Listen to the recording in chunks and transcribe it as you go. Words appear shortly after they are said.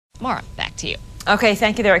Mara, back to you. Okay,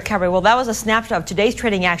 thank you there, Carrie. Well, that was a snapshot of today's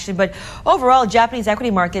trading action, but overall, Japanese equity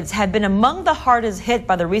markets have been among the hardest hit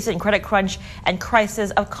by the recent credit crunch and crisis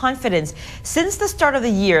of confidence. Since the start of the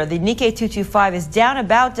year, the Nikkei 225 is down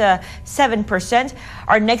about 7%.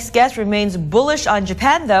 Our next guest remains bullish on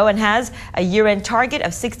Japan, though, and has a year-end target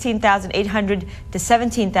of 16,800 to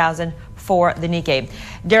 17,000 for the Nikkei.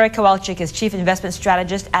 Derek Kowalczyk is Chief Investment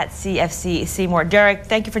Strategist at CFC Seymour. Derek,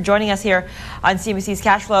 thank you for joining us here on CNBC's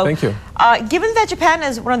Cash Flow. Thank you. Given that Japan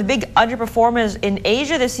is one of the big underperformers in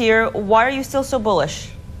Asia this year, why are you still so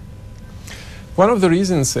bullish? One of the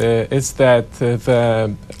reasons is that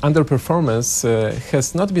the underperformance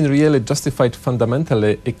has not been really justified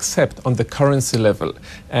fundamentally except on the currency level.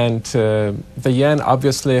 And the yen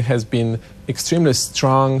obviously has been extremely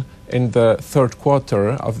strong in the third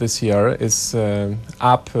quarter of this year, is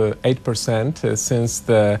up 8% since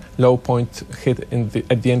the low point hit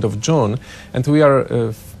at the end of June. And we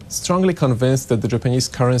are strongly convinced that the Japanese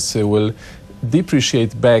currency will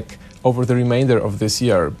depreciate back over the remainder of this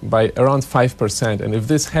year by around 5%. And if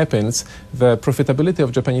this happens, the profitability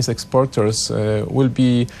of Japanese exporters will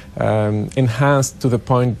be enhanced to the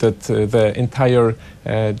point that the entire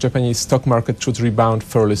Japanese stock market should rebound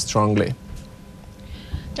fairly strongly.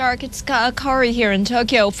 Derek, it's Kari here in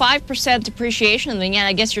Tokyo. 5% depreciation in the yen.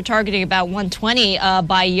 I guess you're targeting about 120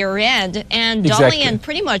 by year end. And dollar yen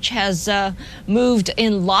pretty much has moved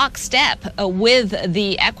in lockstep with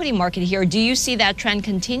the equity market here. Do you see that trend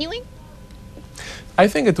continuing? I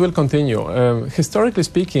think it will continue. Historically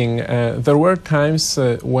speaking, there were times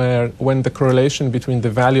when the correlation between the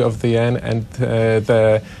value of the yen and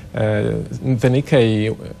the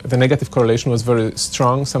Nikkei, the negative correlation was very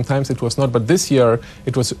strong. Sometimes it was not, but this year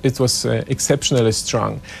it was exceptionally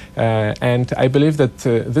strong. And I believe that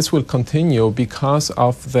this will continue because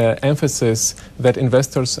of the emphasis that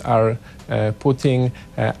investors are putting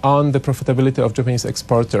on the profitability of Japanese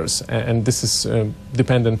exporters, and this is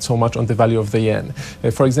dependent so much on the value of the yen.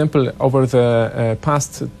 For example, over the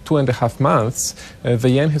past 2.5 months, the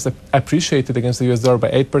yen has appreciated against the US dollar by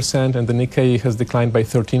 8%, and the Nikkei has declined by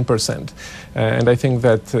 13%. And I think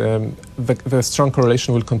that the strong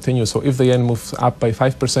correlation will continue. So if the yen moves up by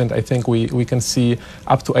 5%, I think we can see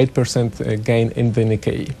up to 8% gain in the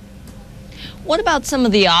Nikkei. What about some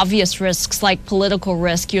of the obvious risks like political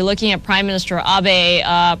risk? You're looking at Prime Minister Abe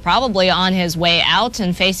probably on his way out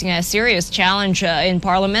and facing a serious challenge in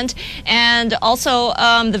Parliament. And also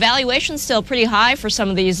the valuation is still pretty high for some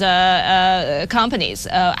of these companies.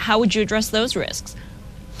 How would you address those risks?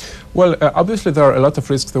 Well, obviously there are a lot of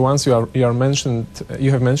risks. The ones you have mentioned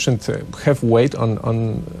have weight on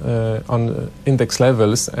index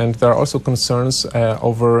levels, and there are also concerns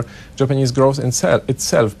over Japanese growth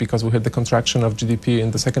itself, because we had the contraction of GDP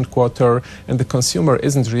in the second quarter, and the consumer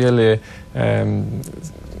doesn't really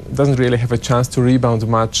have a chance to rebound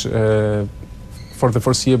much for the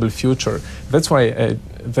foreseeable future. That's why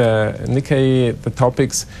the Nikkei, the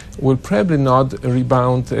topics, will probably not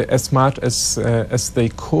rebound as much as they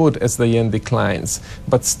could as the yen declines.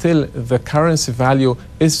 But still, the currency value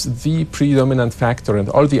is the predominant factor, and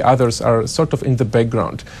all the others are sort of in the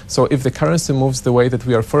background. So if the currency moves the way that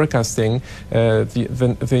we are forecasting,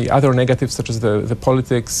 the other negatives, such as the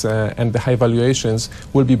politics and the high valuations,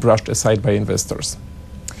 will be brushed aside by investors.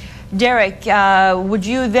 Derek, would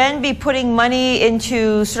you then be putting money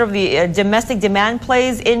into sort of the domestic demand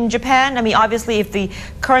plays in Japan? I mean, obviously, if the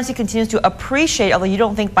currency continues to appreciate, although you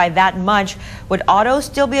don't think by that much, would auto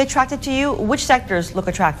still be attractive to you? Which sectors look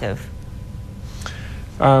attractive?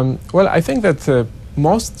 Well, I think that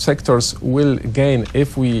most sectors will gain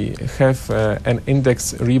if we have an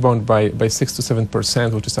index rebound by 6 to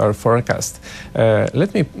 7%, which is our forecast.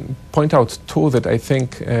 Let me point out two that I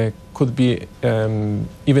think could be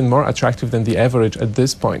even more attractive than the average at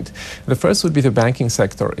this point. The first would be the banking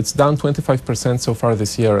sector. It's down 25% so far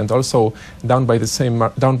this year, and also down by the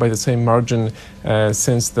same margin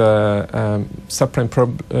since the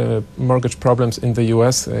subprime mortgage problems in the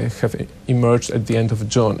U.S. Have emerged at the end of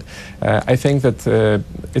June. I think that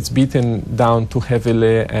it's beaten down too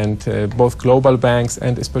heavily, and both global banks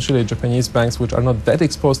and especially Japanese banks, which are not that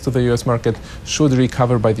exposed to the U.S. market, should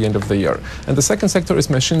recover by the end of the year. And the second sector is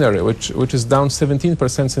machinery, which is down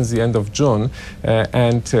 17% since the end of June,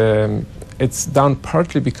 and it's down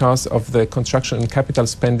partly because of the contraction in capital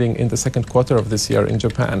spending in the second quarter of this year in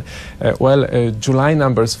Japan. July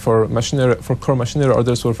numbers for core machinery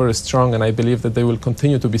orders were very strong, and I believe that they will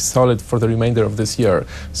continue to be solid for the remainder of this year.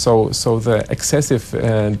 So the excessive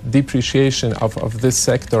depreciation of this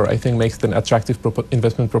sector, I think, makes it an attractive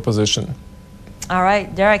investment proposition. All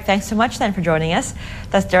right, Derek, thanks so much then for joining us.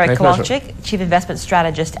 That's Derek Kowalczyk, Chief Investment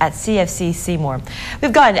Strategist at CFC Seymour.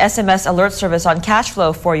 We've got an SMS alert service on cash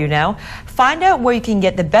flow for you now. Find out where you can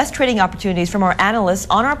get the best trading opportunities from our analysts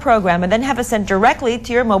on our program and then have it sent directly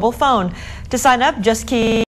to your mobile phone. To sign up, just key